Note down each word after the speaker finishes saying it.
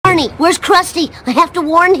me! Where's Krusty? I have to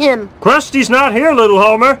warn him. Krusty's not here, little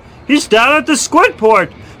Homer. He's down at the squid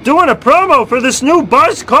port, doing a promo for this new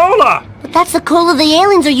Buzz Cola. But that's the cola the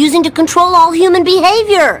aliens are using to control all human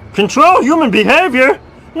behavior. Control human behavior?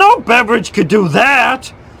 No beverage could do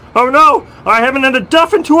that. Oh no, I haven't had a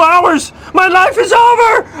duff in 2 hours. My life is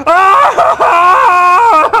over.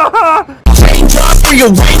 Change up for your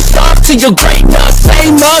race up to your greatness.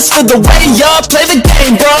 Famous for the way up, play the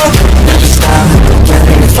game, bro. Never stop, get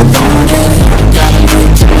it if I want it. Gotta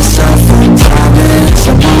make to myself and promise.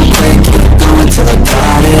 I won't quit, keep going till I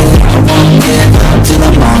got it. I won't give up till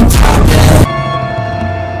I'm on top, yeah.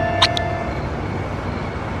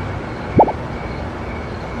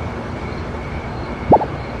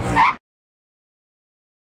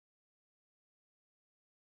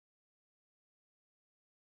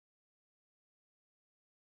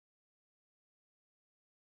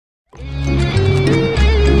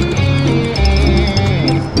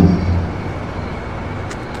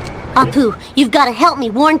 Apu, you've got to help me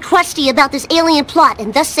warn Krusty about this alien plot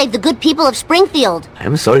and thus save the good people of Springfield.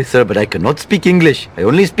 I'm sorry, sir, but I cannot speak English. I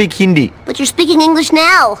only speak Hindi. But you're speaking English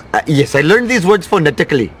now. Yes, I learned these words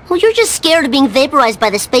phonetically. Well, you're just scared of being vaporized by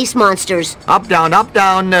the space monsters. Up, down,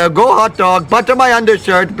 go hot dog, butter my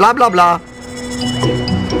undershirt, blah, blah, blah.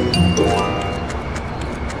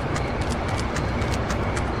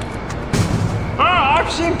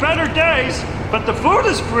 I've seen better days, but the food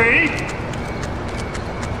is free.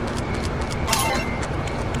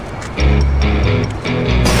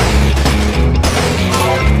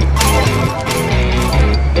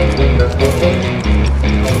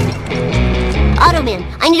 Automan,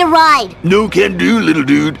 I need a ride. No can do, little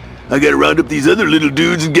dude. I gotta round up these other little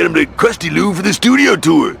dudes and get them to Krusty Lou for the studio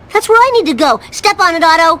tour. That's where I need to go. Step on it,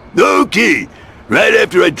 Otto. Okay, right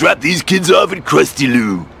after I drop these kids off at Krusty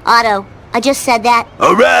Lou. Otto, I just said that.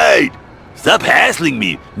 All right, stop hassling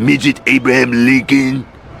me, midget Abraham Lincoln.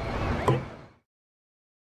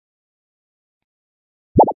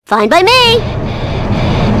 Fine by me.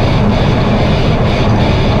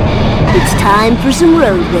 It's time for some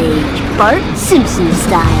road rage. Bart Simpson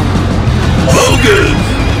style. Bogus!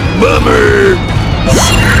 Bummer!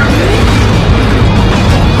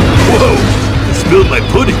 Whoa! I spilled my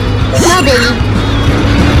pudding. No, baby.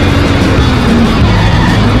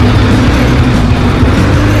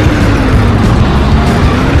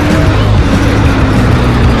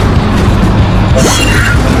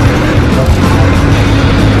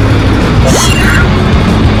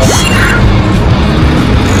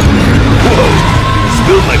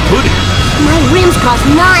 My pudding. My rims cost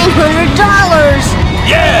 $900.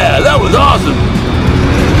 Yeah, that was awesome.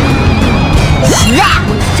 That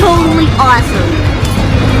was totally awesome.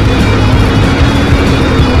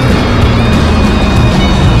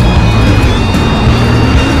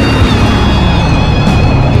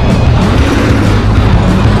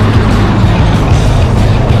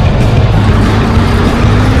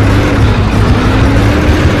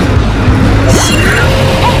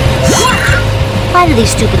 Why do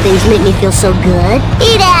these stupid things make me feel so good?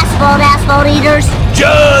 Eat asphalt, asphalt eaters!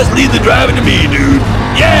 Just leave the driving to me, dude.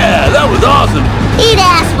 Yeah, that was awesome. Eat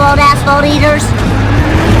asphalt, asphalt eaters!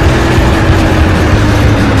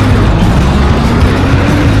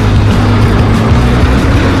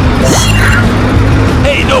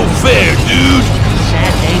 Hey, no fair, dude.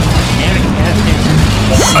 Sad day for generic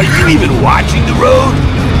characters. Are you even watching the road?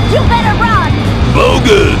 You better run!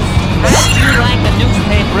 Bogus! How'd you like the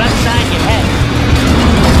newspaper upside your head?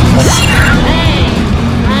 Hey!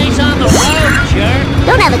 Eyes on the road, jerk!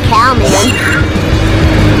 Don't have a cow, man.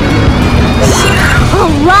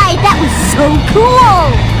 Alright, that was so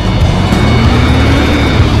cool!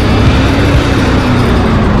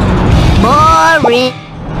 Boring.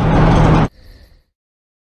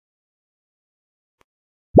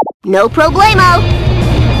 No problemo.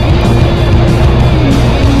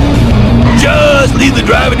 Just leave the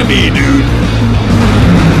driving to me, dude.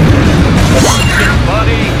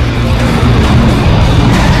 Buddy.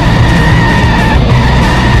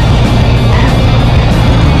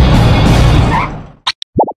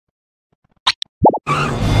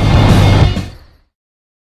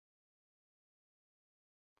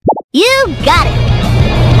 You got it.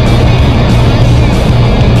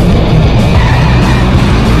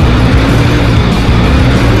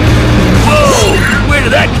 Whoa! Where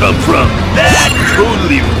did that come from? That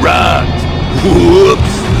totally rocked.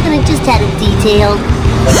 Whoops. And I just had it detailed.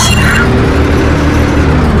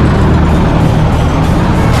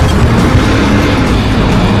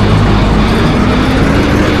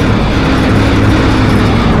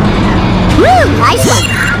 Woo! Nice one.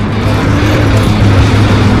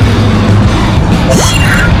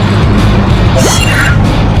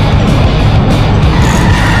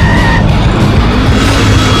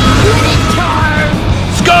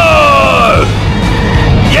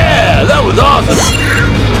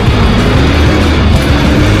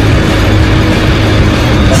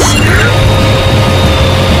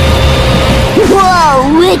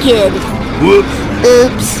 wicked. Whoops.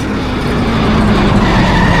 Oops.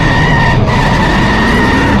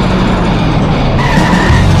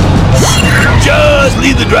 Just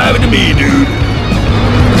leave the driving to me, dude.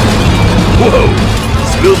 Whoa,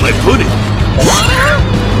 spilled my pudding.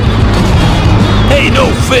 Hey,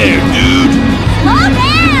 no fair, dude. Slow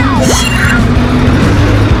down!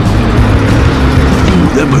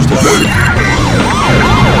 That must have hurt.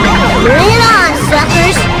 Bring it on,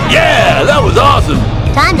 suckers. Yeah, that was awesome.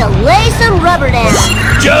 Time to lay some rubber down.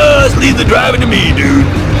 Just leave the driving to me, dude.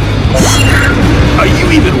 Are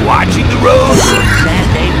you even watching the road? Sad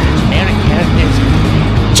day for generic characters.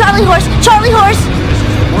 Charlie horse! Charlie horse! This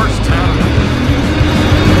is the worst town.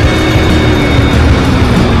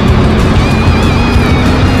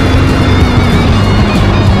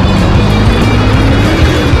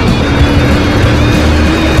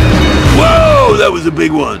 Whoa, that was a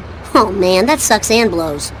big one. Oh man, that sucks and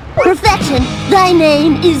blows. Perfection! Thy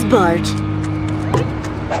name is Bart.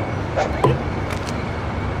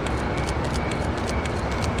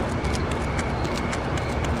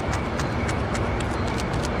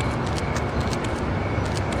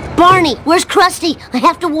 Barney, where's Krusty? I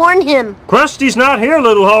have to warn him. Krusty's not here,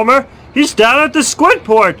 little Homer. He's down at the squid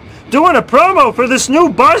port, doing a promo for this new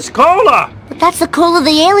Buzz Cola. But that's the cola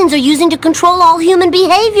the aliens are using to control all human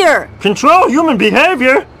behavior. Control human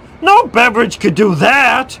behavior? No beverage could do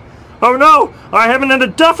that. Oh no, I haven't had a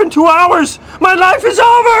duff in 2 hours. My life is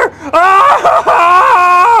over.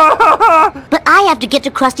 Ah! But I have to get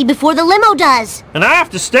to Krusty before the limo does. And I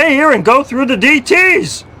have to stay here and go through the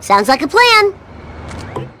DTs. Sounds like a plan.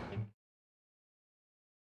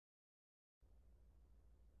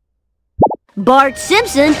 Bart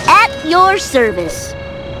Simpson at your service.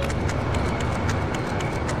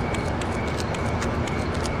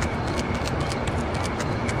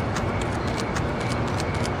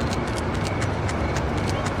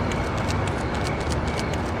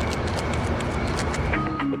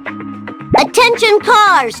 Attention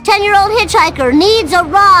cars! 10-year-old hitchhiker needs a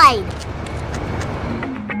ride.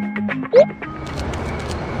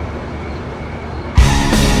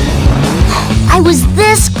 I was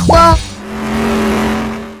this close.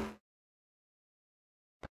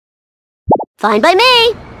 Fine by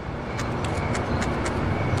me.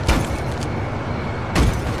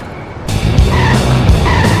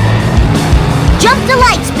 Jump to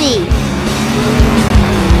light speed.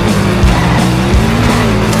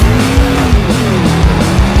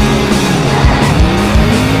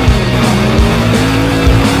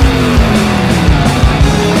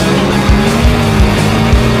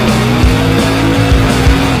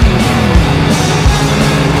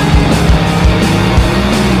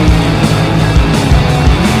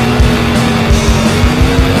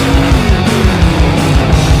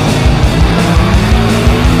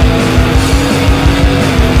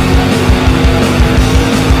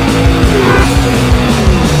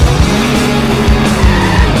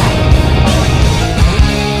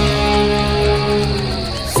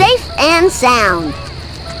 Sound.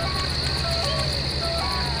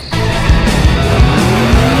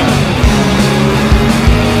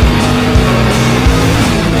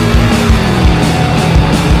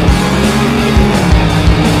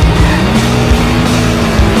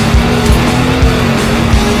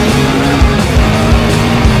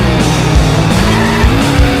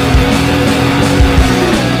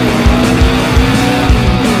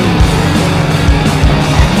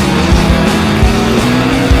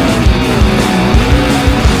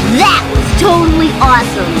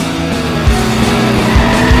 Awesome.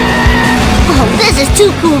 Oh, this is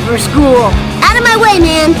too cool for school. Out of my way,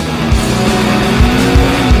 man.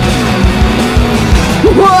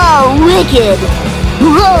 Whoa, wicked.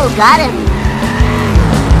 Whoa, got him.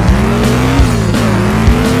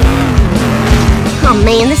 Oh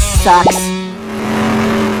man, this sucks.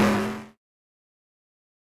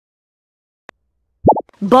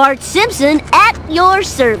 Bart Simpson at your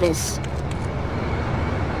service.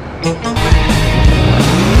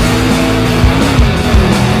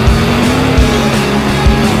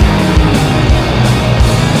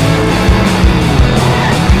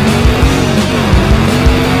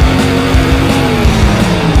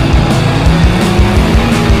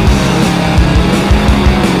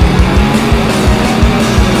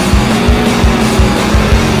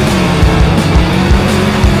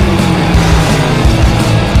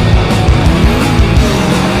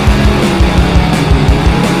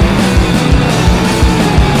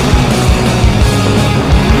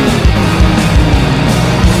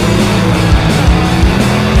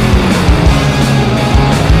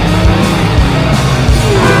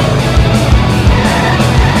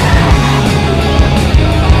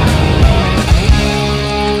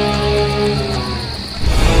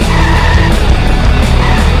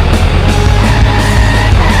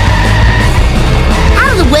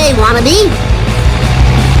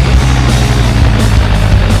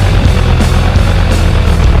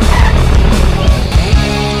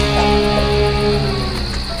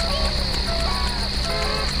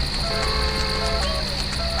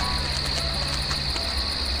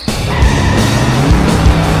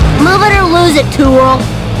 Use it, tool!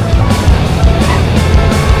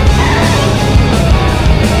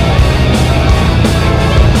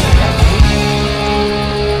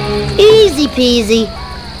 Easy peasy.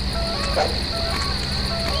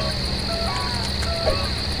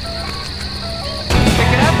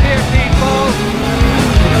 Pick it up here, people.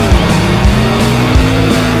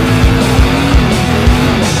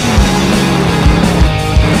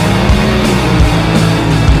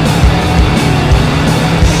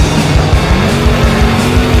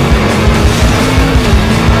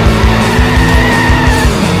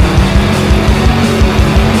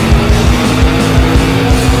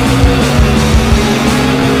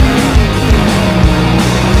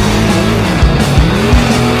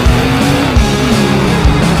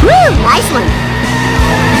 Nice one.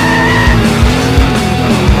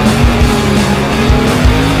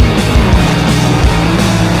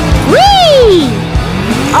 Whee!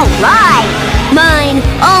 All right. Mine.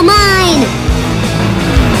 All mine.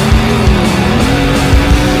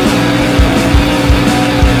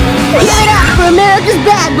 Give it up for America's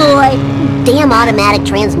bad boy. Damn automatic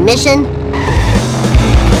transmission.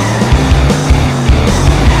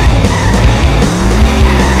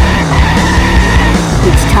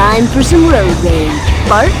 It's time for some road rage,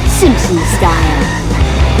 Bart Simpson style.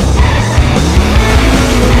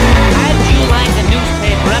 How did you line the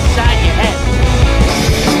newspaper upside your head?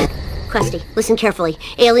 Krusty, listen carefully.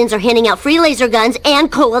 Aliens are handing out free laser guns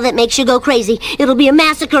and cola that makes you go crazy. It'll be a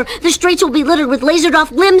massacre. The streets will be littered with lasered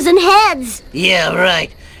off limbs and heads. Yeah,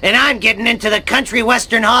 right. And I'm getting into the Country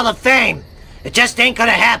Western Hall of Fame. It just ain't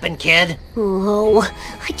gonna happen, kid. Oh,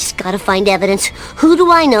 I just gotta find evidence. Who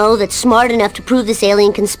do I know that's smart enough to prove this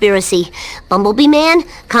alien conspiracy? Bumblebee Man?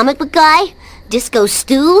 Comic book guy? Disco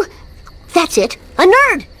Stew? That's it. A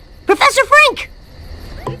nerd! Professor Frank!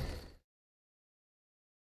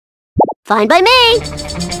 Fine by me!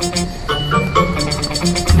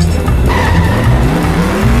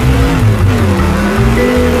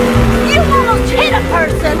 You almost hit a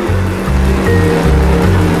person!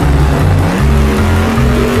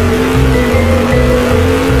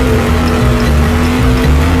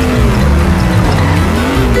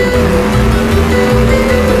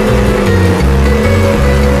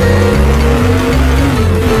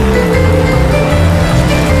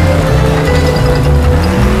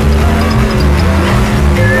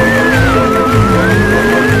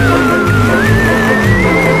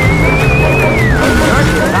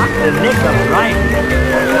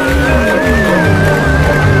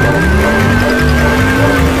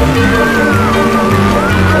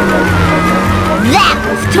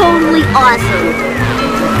 Totally awesome!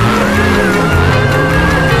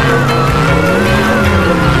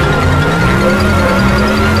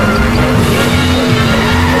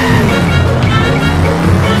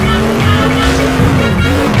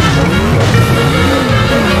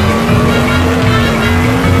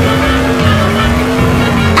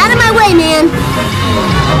 Out of my way, man!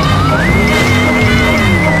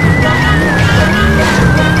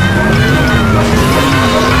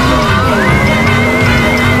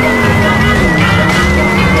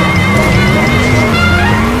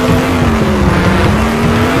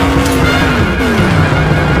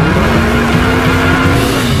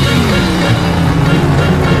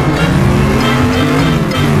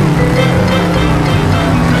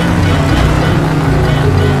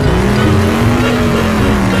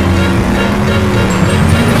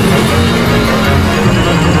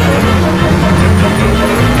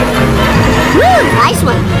 Nice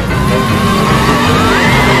one.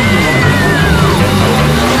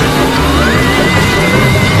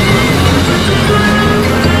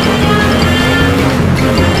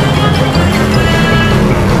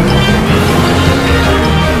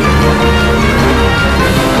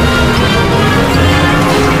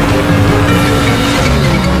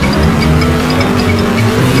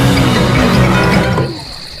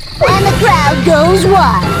 And the crowd goes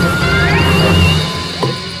wild.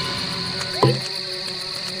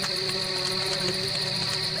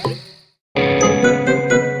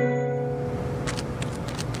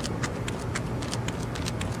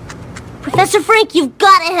 Professor Frank, you've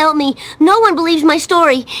got to help me. No one believes my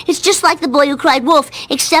story. It's just like the boy who cried wolf,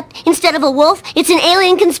 except instead of a wolf, it's an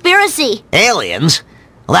alien conspiracy. Aliens?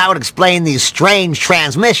 Well, that would explain these strange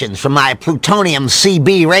transmissions from my plutonium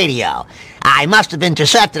CB radio. I must have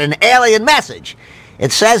intercepted an alien message.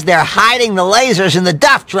 It says they're hiding the lasers in the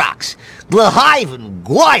duff trucks. Glahiven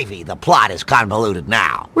Goivy, the plot is convoluted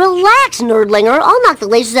now. Relax, nerdlinger. I'll knock the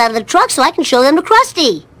lasers out of the truck so I can show them to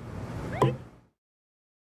Krusty.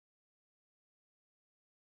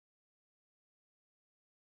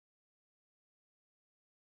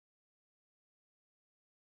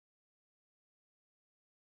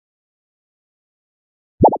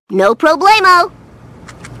 No problemo.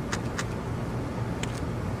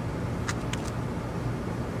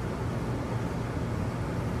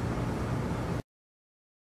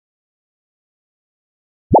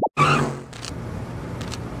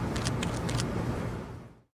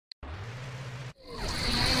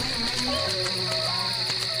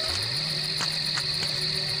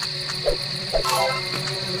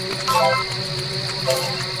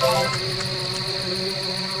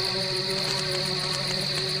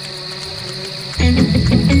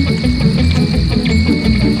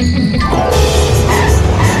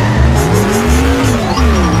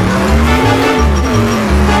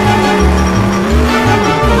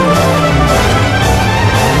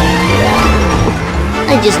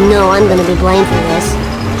 I just know I'm gonna be blamed for this.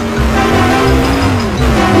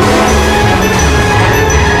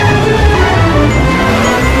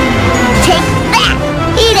 Take that!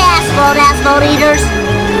 Eat asphalt, asphalt eaters!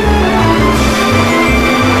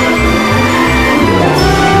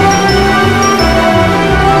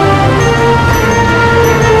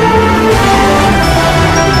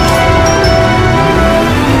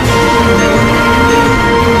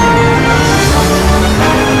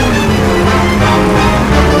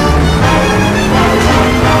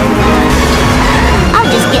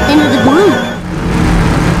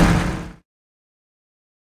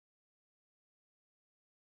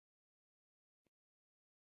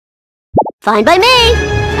 Fine by me!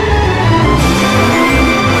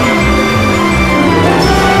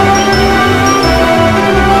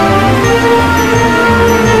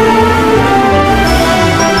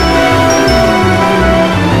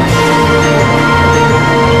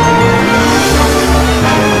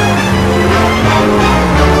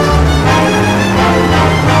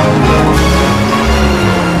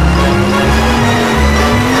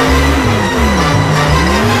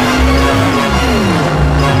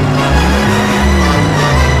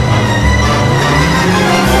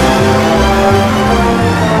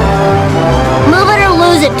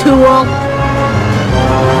 Tool.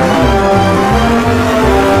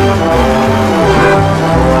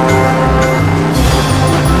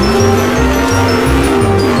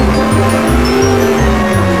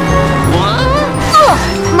 Ugh,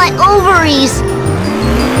 my ovaries.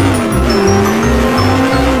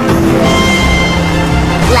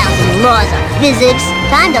 Lousy laws of physics.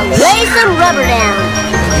 Time to lay some rubber down.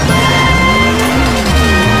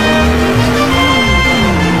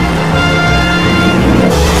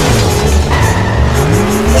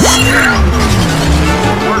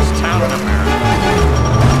 Worst town in America.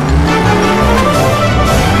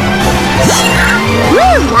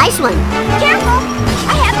 Woo, nice one. Careful,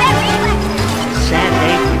 I have that reflex. Sad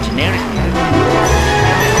day for generic.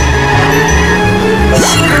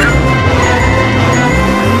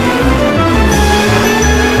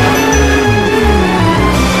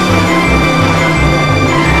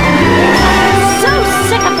 So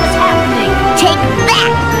sick of this happening. Take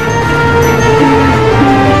that!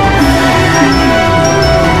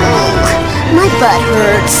 My butt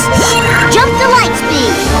hurts. Jump to light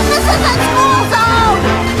speed! This is a school zone!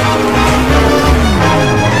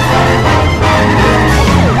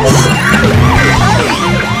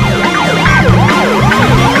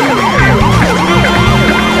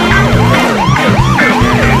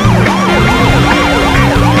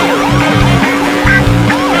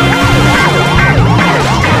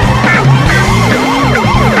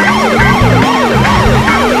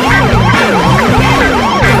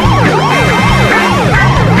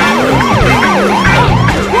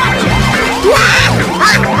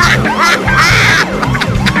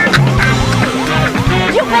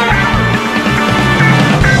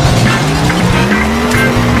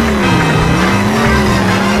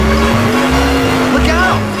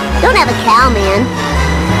 Don't have a cow, man.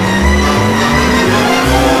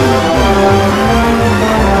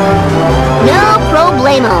 No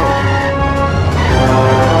problemo.